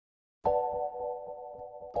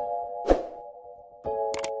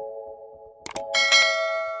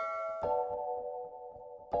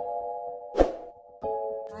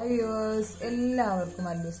Viewers, എല്ലാവർക്കും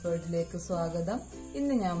അല്ലൂസ് വേൾഡിലേക്ക് സ്വാഗതം.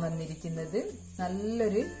 ഇന്ന് ഞാൻ വന്നിരിക്കുന്നത്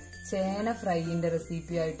നല്ലൊരു ചേന ഫ്രൈന്റെ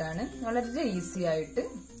റെസിപ്പി ആയിട്ടാണ്. വളരെ ഈസി ആയിട്ട്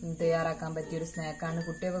തയ്യാറാക്കാൻ പറ്റിയൊരു സ്നാക്കാണ്.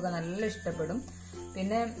 കുട്ടികൾക്കൊക്കെ നല്ല ഇഷ്ടപ്പെടും.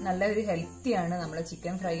 പിന്നെ നല്ലൊരു ഹെൽത്തിയാണ്. നമ്മളെ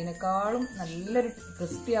ചിക്കൻ ഫ്രൈനേക്കാളും നല്ലൊരു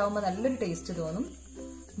ക്രിസ്പി ആവുമ്പോൾ നല്ലൊരു ടേസ്റ്റ് തോന്നും.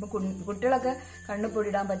 അപ്പൊ കുട്ടികളൊക്കെ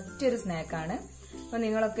കണ്ണുപൊടിയിടാൻ പറ്റിയൊരു സ്നാക്കാണ്. അപ്പൊ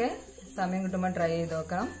നിങ്ങളൊക്കെ സമയം കിട്ടുമ്പോൾ ട്രൈ ചെയ്ത്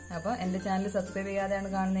നോക്കണം. അപ്പൊ എന്റെ ചാനൽ സബ്സ്ക്രൈബ് ചെയ്യാതെയാണ്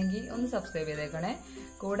കാണുന്നതെങ്കിൽ ഒന്ന് സബ്സ്ക്രൈബ് ചെയ്തേക്കണേ.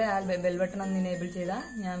 കൂടെ ആ ബെൽ ബട്ടൺ ഒന്ന് എനേബിൾ ചെയ്താൽ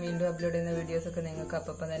ഞാൻ വീണ്ടും അപ്ലോഡ് ചെയ്യുന്ന വീഡിയോസ് ഒക്കെ നിങ്ങൾക്ക്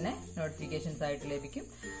അപ്പം തന്നെ നോട്ടിഫിക്കേഷൻസ് ആയിട്ട് ലഭിക്കും.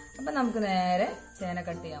 അപ്പൊ നമുക്ക് നേരെ ചേന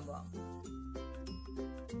കട്ട് ചെയ്യാൻ പോവാം.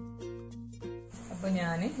 അപ്പൊ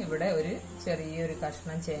ഞാൻ ഇവിടെ ഒരു ചെറിയൊരു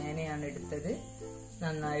കഷ്ണം ചേനയാണ് എടുത്തത്.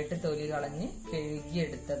 നന്നായിട്ട് തൊലി കളഞ്ഞ്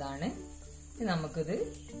കഴുകിയെടുത്തതാണ്. നമുക്കിത്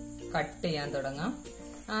കട്ട് ചെയ്യാൻ തുടങ്ങാം.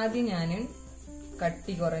 ആദ്യം ഞാൻ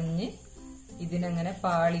കട്ടി കുറഞ്ഞ് ഇതിനങ്ങനെ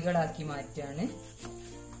പാളികളാക്കി മാറ്റാണ്.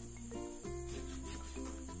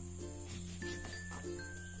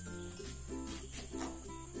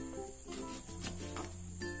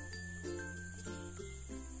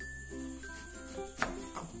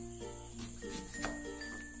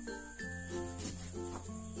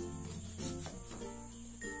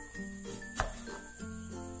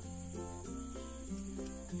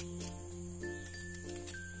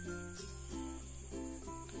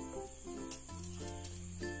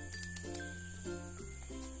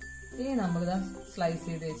 ഇനി നമ്മളിതാ സ്ലൈസ്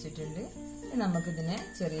ചെയ്ത് വെച്ചിട്ടുണ്ട്. നമുക്കിതിനെ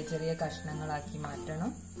ചെറിയ ചെറിയ കഷ്ണങ്ങളാക്കി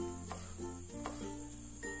മാറ്റണം.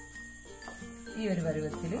 ഈ ഒരു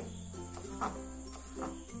പരുവത്തിൽ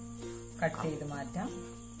കട്ട് ചെയ്ത് മാറ്റാം.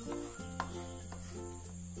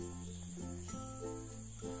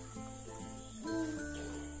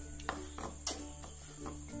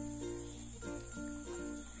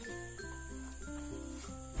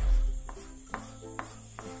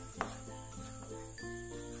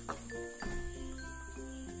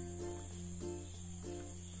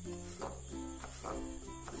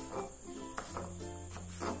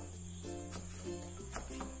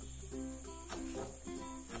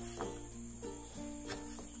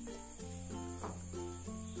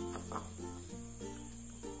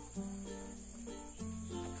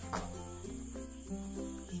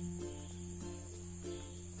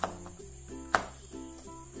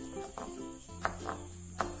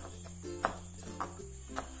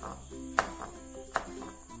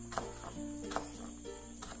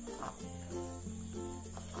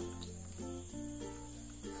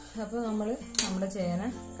 അപ്പൊ നമ്മുടെ ചേന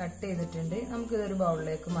കട്ട് ചെയ്തിട്ടുണ്ട്. നമുക്കിതൊരു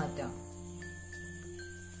ബൗളിലേക്ക് മാറ്റാം.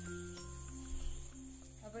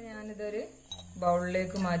 അപ്പൊ ഞാനിതൊരു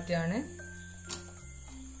ബൗളിലേക്ക് മാറ്റാണ്.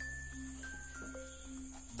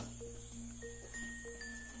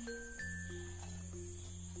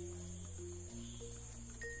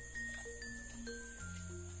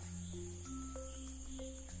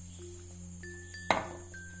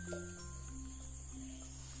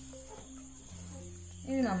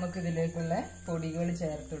 ഇനി നമുക്കിതിലേക്കുള്ള പൊടികൾ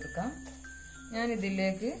ചേർത്ത് കൊടുക്കാം. ഞാൻ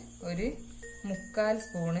ഇതിലേക്ക് ഒരു 3/4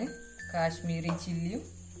 സ്പൂണ് കാശ്മീരി ചില്ലിയും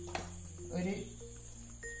ഒരു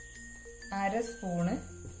 1/2 സ്പൂണ്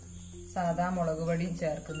സാദാ മുളക് പൊടിയും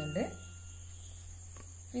ചേർക്കുന്നുണ്ട്.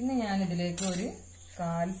 പിന്നെ ഞാൻ ഇതിലേക്ക് ഒരു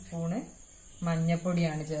 1/4 സ്പൂണ്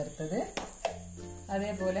മഞ്ഞപ്പൊടിയാണ് ചേർത്തത്.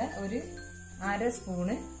 അതേപോലെ ഒരു 1/2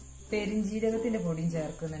 സ്പൂണ് പെരിഞ്ജീരകത്തിന്റെ പൊടിയും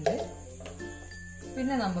ചേർക്കുന്നുണ്ട്.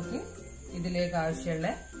 പിന്നെ നമുക്ക് ഇതിലേക്ക് ആവശ്യമുള്ള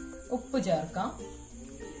ഉപ്പ് ചേർക്കാം.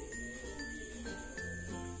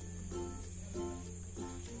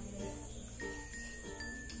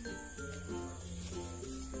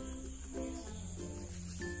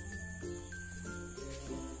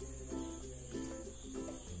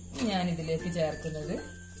 ഞാനിതിലേക്ക് ചേർക്കുന്നത്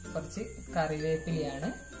കുറച്ച്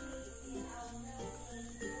കറിവേപ്പിലയാണ്.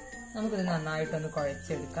 നമുക്കിത് നന്നായിട്ടൊന്ന്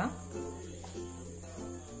കുഴച്ചെടുക്കാം.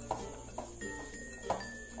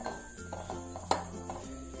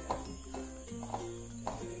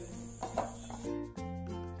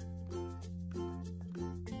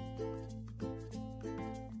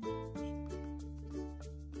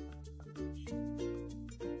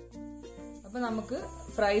 അപ്പൊ നമുക്ക്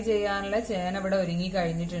ഫ്രൈ ചെയ്യാനുള്ള ചേന ഇവിടെ ഒരുങ്ങി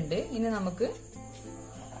കഴിഞ്ഞിട്ടുണ്ട്. ഇനി നമുക്ക്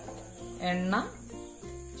എണ്ണ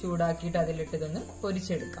ചൂടാക്കിയിട്ട് അതിലിട്ടതൊന്ന്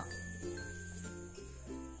പൊരിച്ചെടുക്കാം.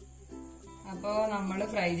 അപ്പോൾ നമ്മൾ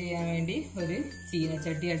ഫ്രൈ ചെയ്യാൻ വേണ്ടി ഒരു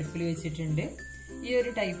ചീനച്ചട്ടി അടുപ്പിൽ വെച്ചിട്ടുണ്ട്. ഈ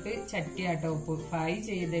ഒരു ടൈപ്പ് ചട്ടിയാട്ടോ ഫ്രൈ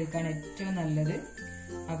ചെയ്തെടുക്കാൻ ഏറ്റവും നല്ലത്.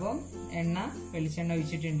 അപ്പോൾ വെളിച്ചെണ്ണ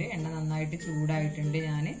ഒഴിച്ചിട്ടുണ്ട്. എണ്ണ നന്നായിട്ട് ചൂടായിട്ടുണ്ട്.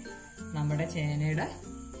 ഞാൻ നമ്മുടെ ചേനയുടെ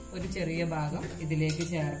ഒരു ചെറിയ ഭാഗം ഇതിലേക്ക്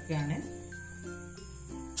ചേർക്കുകയാണ്.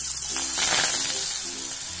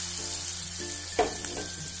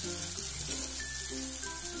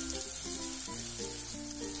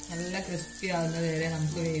 നല്ല ക്രിസ്പി ആവുന്നത് വരെ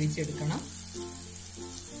നമുക്ക് വേവിച്ചെടുക്കണം.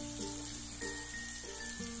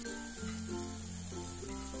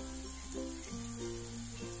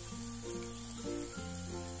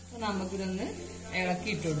 നമുക്കിതൊന്ന്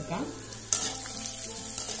ഇളക്കിയിട്ട് കൊടുക്കാം.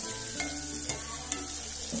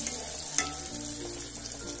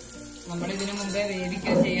 നമ്മളിതിനു മുമ്പേ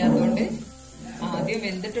വേവിക്കാൻ ചെയ്യാത്തതുകൊണ്ട് ആദ്യം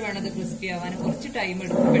വെന്തിട്ട് വേണം ഇത് ക്രിസ്പി ആവാൻ. കുറച്ച് ടൈം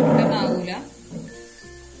എടുക്കും, പെട്ടെന്നാവൂല.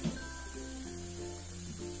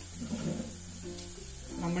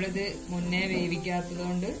 നമ്മളിത് മുന്നേ വേവിക്കാത്തത്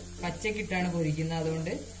കൊണ്ട് പച്ചക്കിട്ടാണ് പൊരിക്കുന്നത്.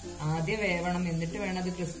 അതുകൊണ്ട് ആദ്യം വേവണം, എന്നിട്ട് വേണം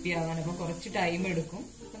അത് ക്രിസ്പി ആവാൻ. അപ്പൊ കുറച്ച് ടൈം എടുക്കും.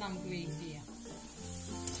 അപ്പൊ നമുക്ക് വെയിറ്റ് ചെയ്യാം.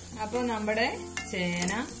 അപ്പൊ നമ്മുടെ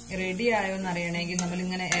ചേന റെഡി ആയോ എന്നറിയണമെങ്കിൽ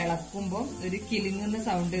നമ്മളിങ്ങനെ ഇളക്കുമ്പോൾ ഒരു കിലുങ്ങുന്ന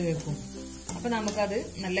സൗണ്ട് കേൾക്കും. അപ്പൊ നമുക്കത്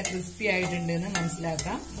നല്ല ക്രിസ്പി ആയിട്ടുണ്ട് എന്ന്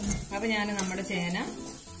മനസ്സിലാക്കാം. അപ്പൊ ഞാൻ നമ്മുടെ ചേന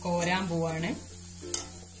കോരാൻ പോവാണ്.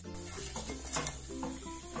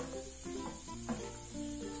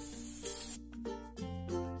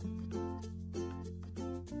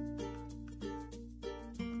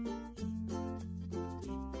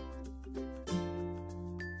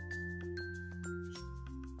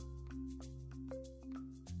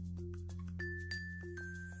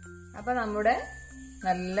 അപ്പൊ നമ്മുടെ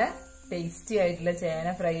നല്ല ടേസ്റ്റി ആയിട്ടുള്ള ചേന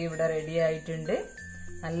ഫ്രൈ ഇവിടെ റെഡി ആയിട്ടുണ്ട്.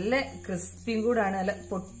 നല്ല ക്രിസ്പിയും കൂടാണ്, നല്ല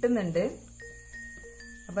പൊട്ടുന്നുണ്ട്.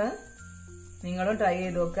 അപ്പൊ നിങ്ങളും ട്രൈ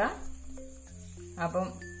ചെയ്ത് നോക്കുക. അപ്പം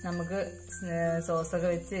നമുക്ക് സോസൊക്കെ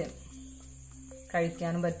വെച്ച്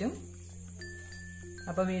കഴിക്കാനും പറ്റും.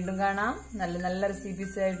 അപ്പൊ വീണ്ടും കാണാം നല്ല നല്ല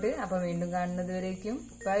റെസിപ്പീസ് ആയിട്ട്. അപ്പൊ വീണ്ടും കാണുന്നത് വരേക്കും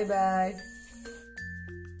ബൈ ബൈ.